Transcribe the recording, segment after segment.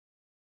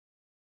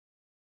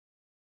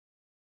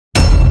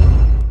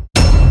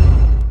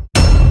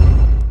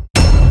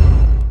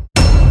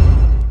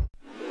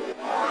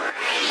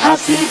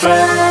Happy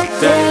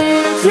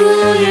birthday to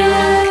you.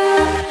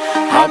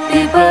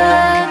 Happy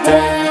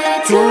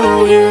birthday to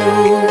you.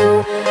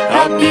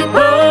 Happy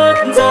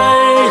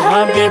birthday,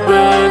 happy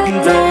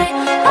birthday,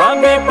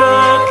 happy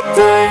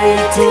birthday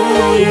to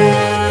you.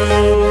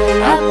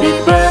 Happy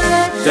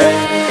birthday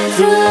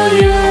to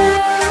you.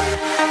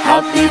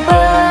 Happy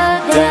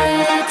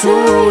birthday to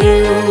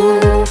you.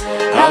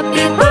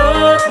 Happy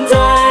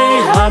birthday,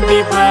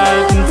 happy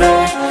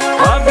birthday,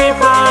 happy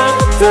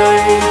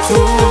birthday to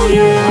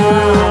you.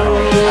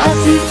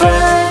 Happy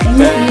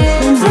birthday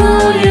to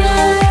you.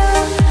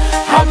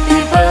 Happy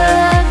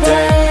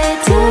birthday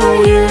to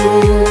you.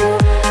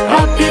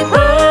 Happy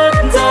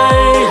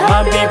birthday,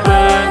 happy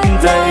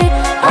birthday,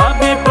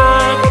 happy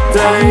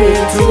birthday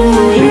to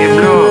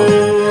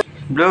you.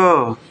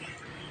 Blow.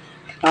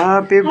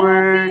 Happy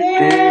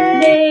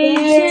birthday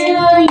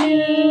to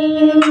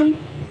you.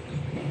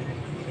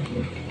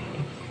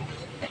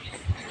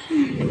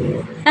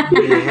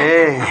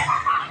 Yeah.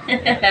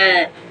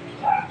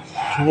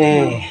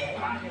 Hey.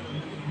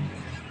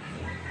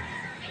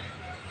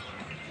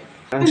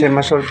 Ang say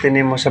masulti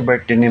nimo sa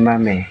birthday ni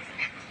Mami?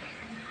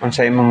 Ang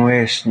say imong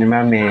wish ni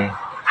Mami?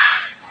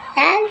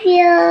 Love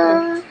you.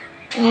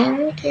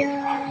 Thank you.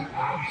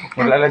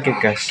 Wala lagi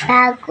kas.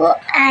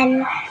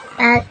 Baguan.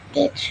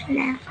 Pag-teach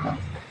na ako.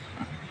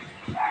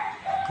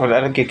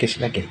 Wala lagi kiss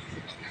lagi.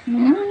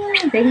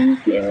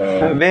 Thank you.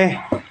 Be.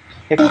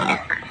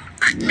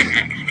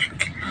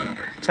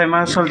 Say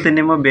masulti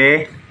nimo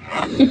be.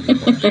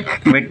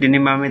 Birthday ni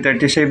Mami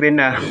 37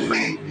 na.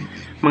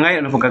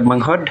 Mangayo na pagkag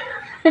manghod.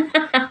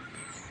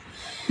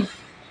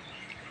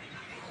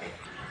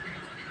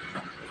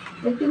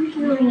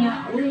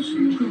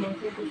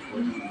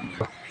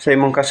 Sa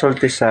imong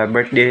kasulti sa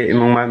birthday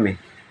imong Mami.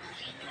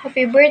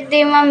 Happy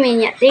birthday,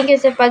 Mami niya. Thank you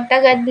sa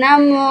pagtagad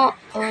namo.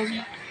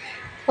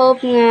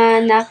 Hope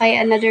nga na kay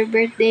another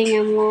birthday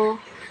nga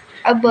mo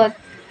abot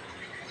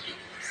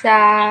sa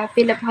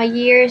pila pa ka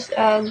years.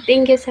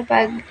 Thank you sa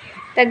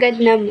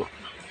pagtagad namo.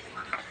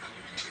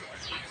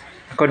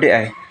 Ako di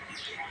ay.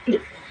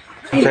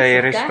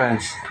 Say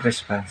response.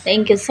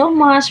 Thank you so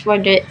much for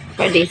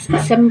this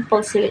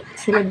simple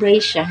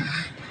celebration.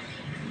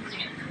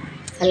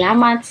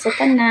 Salamat sa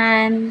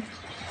tanan.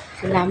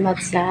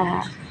 Salamat sa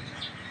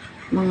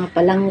mga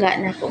palangga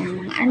na akong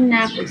mga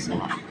anak, sa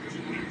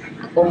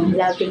akong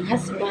loving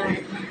husband.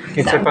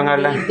 Kinsa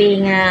pangalan?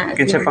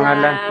 Kinsa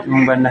pangalan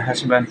mong bana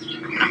husband?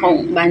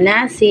 Akong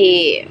bana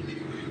si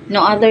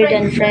no other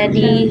than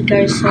Freddy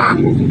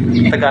Garson.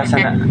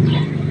 Taga-asa na?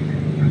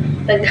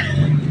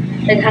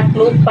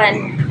 Taghaklupan.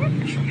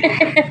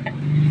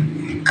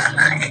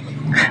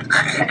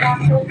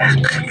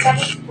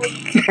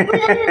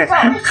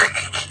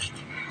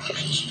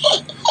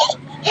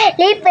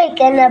 Lipay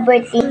ka na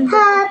birthday.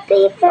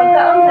 Happy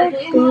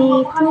birthday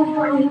to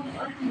you.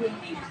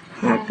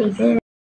 Happy birthday.